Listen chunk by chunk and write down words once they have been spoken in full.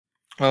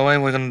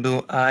Alright, we're gonna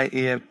do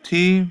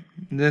IEFT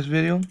in this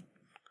video.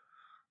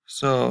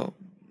 So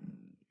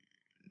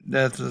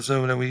that's the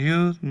server that we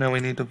use. Now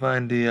we need to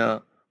find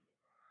the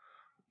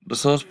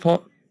source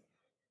port.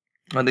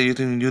 Are they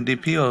using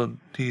UDP or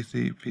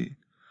TCP?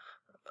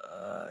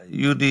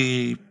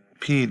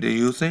 UDP they're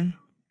using.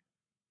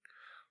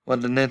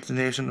 What the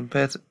destination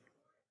port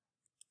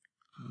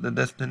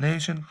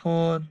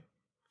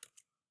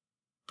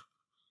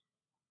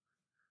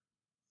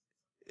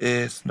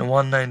is the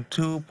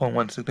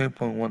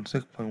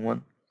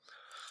 192.168.16.1.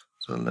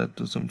 So let's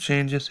do some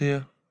changes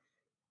here.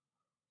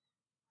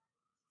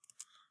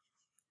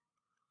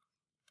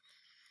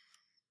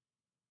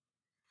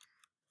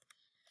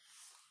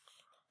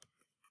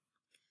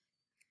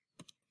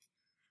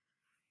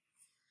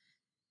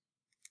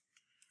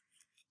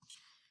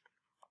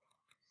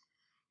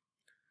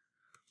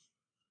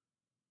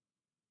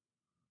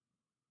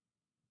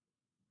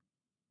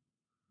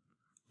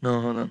 No,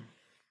 hold on.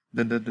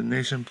 The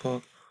destination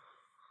port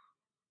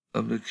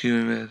of the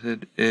queuing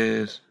method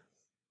is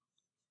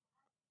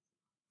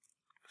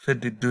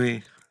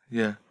 53.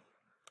 Yeah.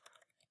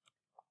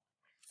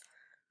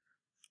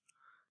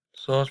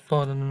 Source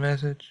port of the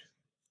message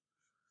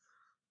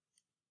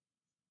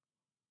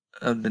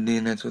of the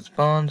DNS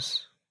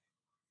response.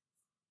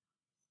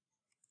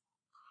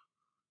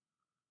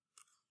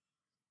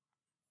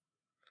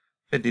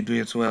 '53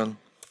 as well.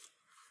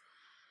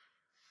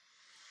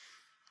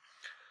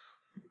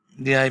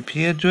 The IP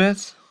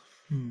address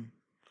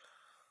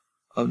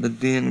of the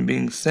DNS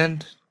being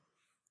sent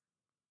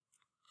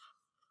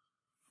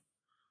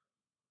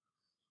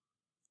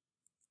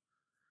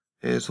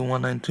is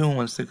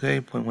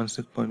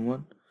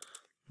 192.168.16.1.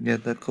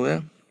 Get that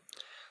correct?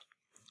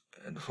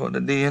 And for the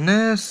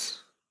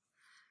DNS,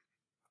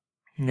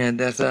 yeah,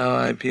 that's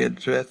our IP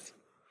address.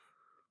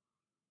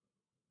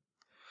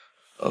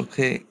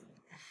 Okay,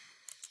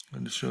 I'm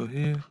going to show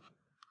here.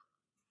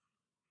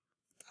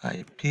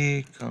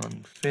 IP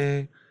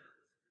config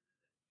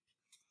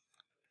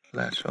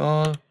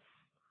 /all,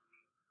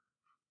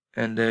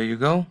 and there you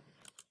go.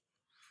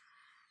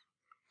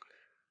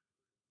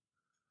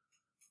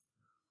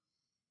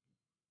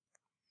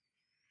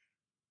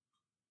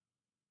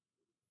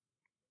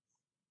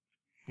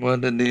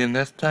 What the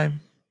DNS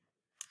time?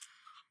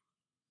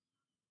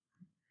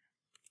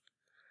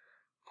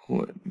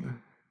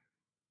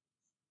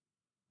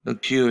 The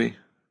query.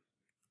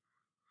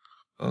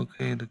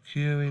 Okay, the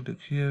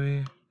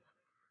query.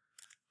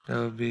 That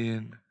will be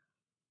in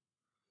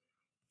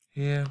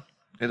here.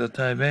 Is it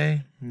type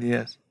A?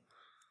 Yes.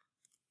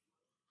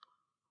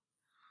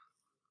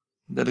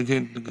 Does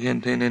it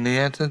contain any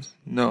answers?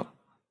 No.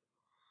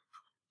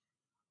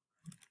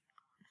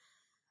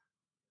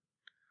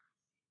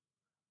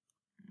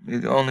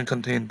 It only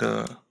contains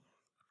the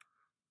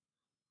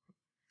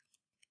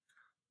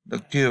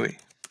query.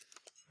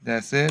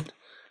 That's it.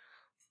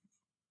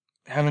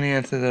 How many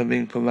answers are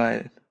being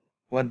provided?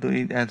 What do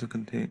each answer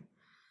contain?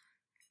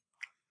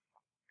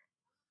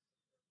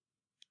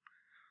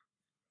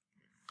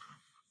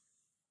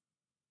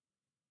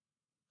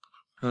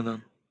 Hold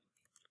on.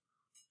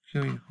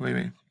 Query.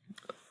 Wait.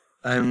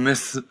 I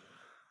missed.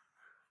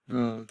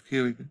 No,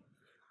 query.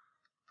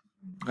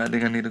 I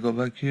think I need to go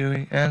back.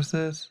 Query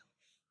answers.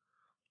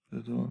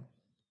 This one.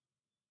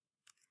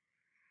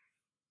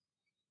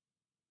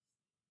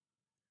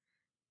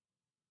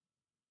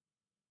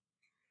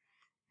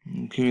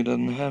 Query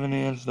doesn't have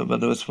any answers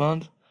about the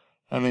response.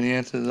 How many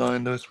answers are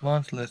in the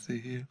response? Let's see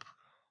here.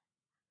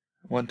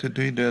 1, 2,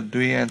 3. There are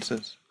 3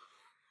 answers.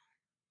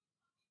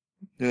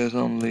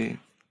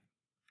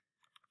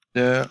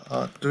 There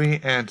are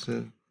 3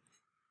 answers.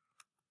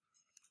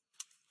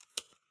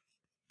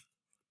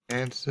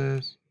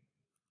 Answers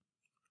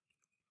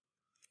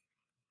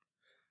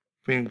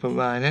being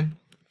provided,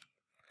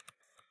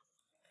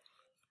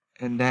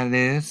 and that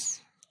is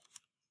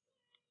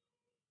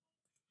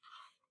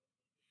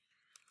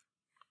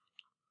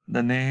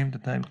the name, the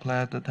type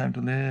class, the time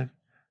to live,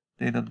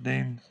 date of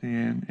name,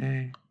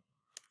 CNA.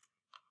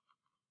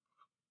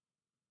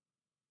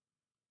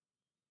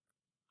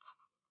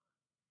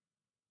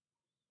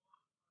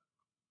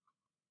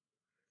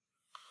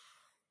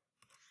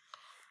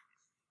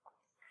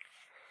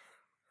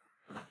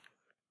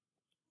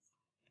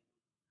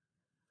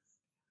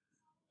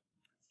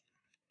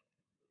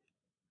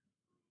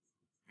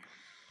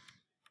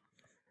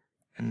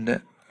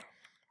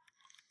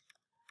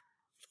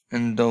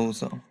 And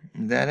those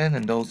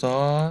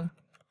are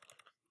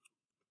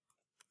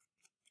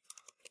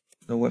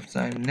the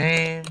website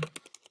name,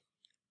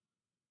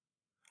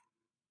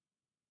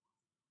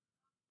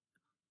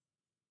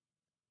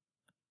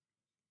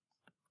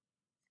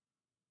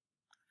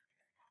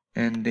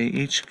 and they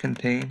each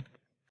contain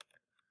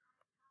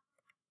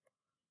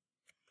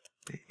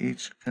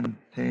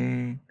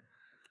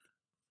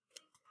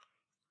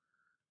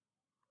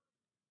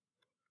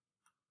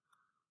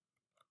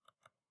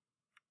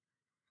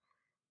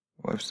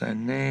website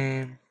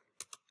name,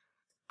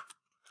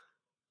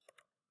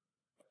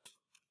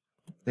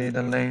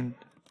 data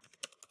length,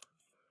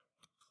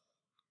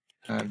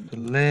 time to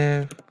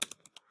live,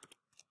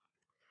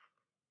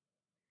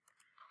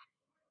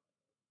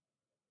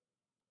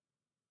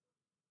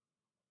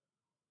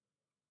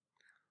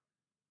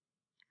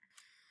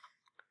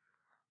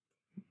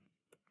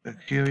 the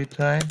query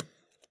type,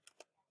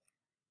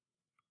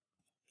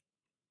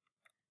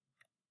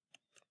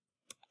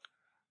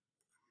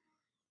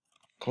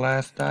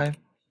 class type,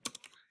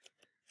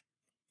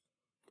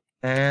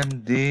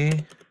 and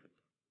the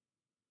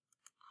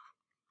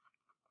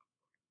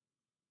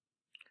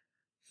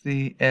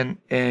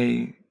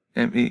CNAME.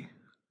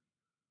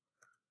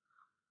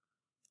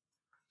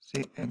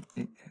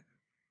 CNAME.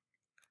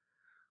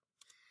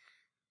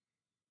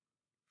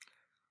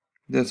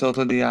 There's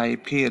also the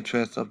IP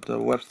address of the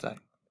website,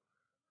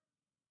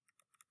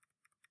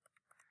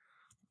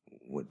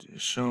 which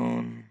is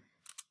shown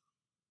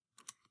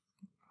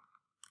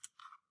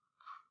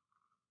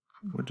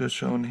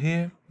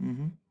here.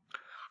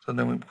 So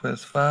then we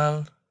press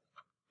File,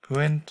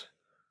 Print,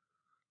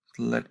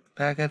 select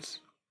Packets,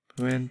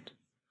 Print,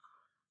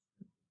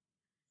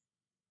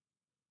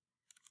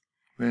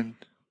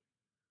 Print,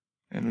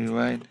 and we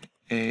write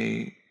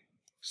A6.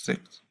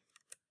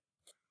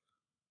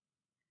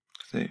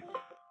 Save.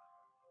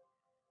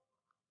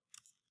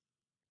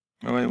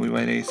 Alright, we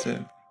write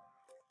A7.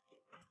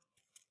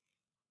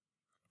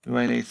 We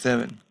write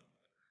A7.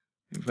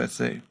 We press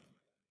Save.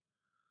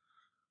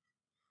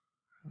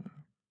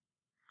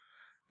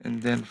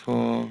 And then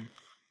for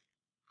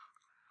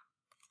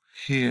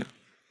here,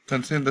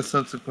 consider the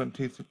subsequent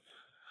TCP.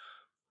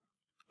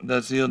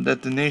 Does your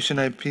destination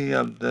IP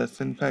of the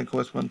SYN packet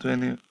correspond to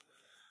any?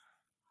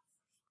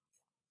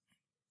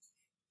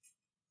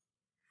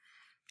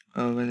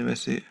 Oh, let me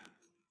see.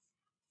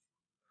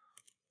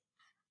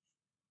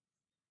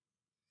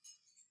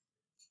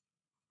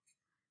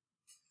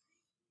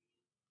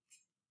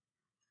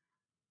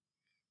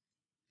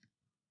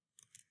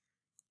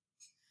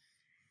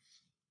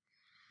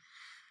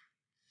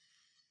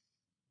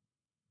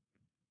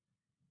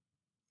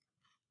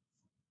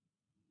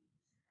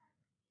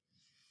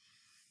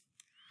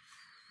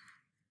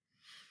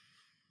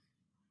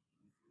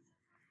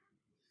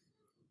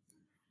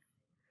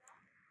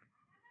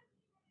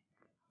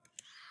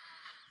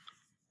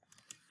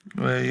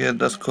 Well, yeah,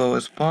 does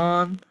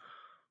correspond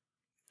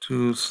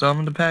to some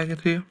of the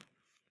packet here.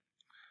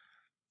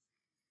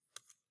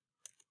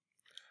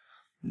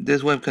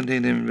 This web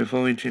contained image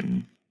before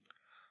reaching.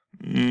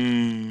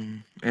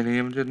 Any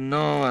images?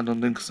 No, I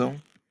don't think so.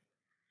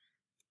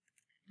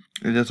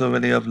 It just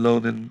already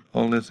uploaded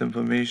all this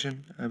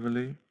information, I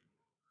believe.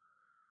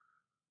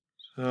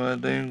 So I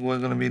think we're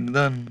gonna be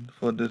done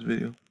for this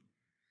video.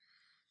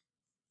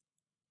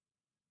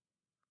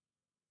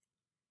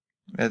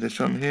 As it's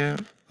shown here,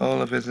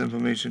 all of its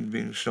information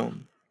being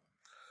shown.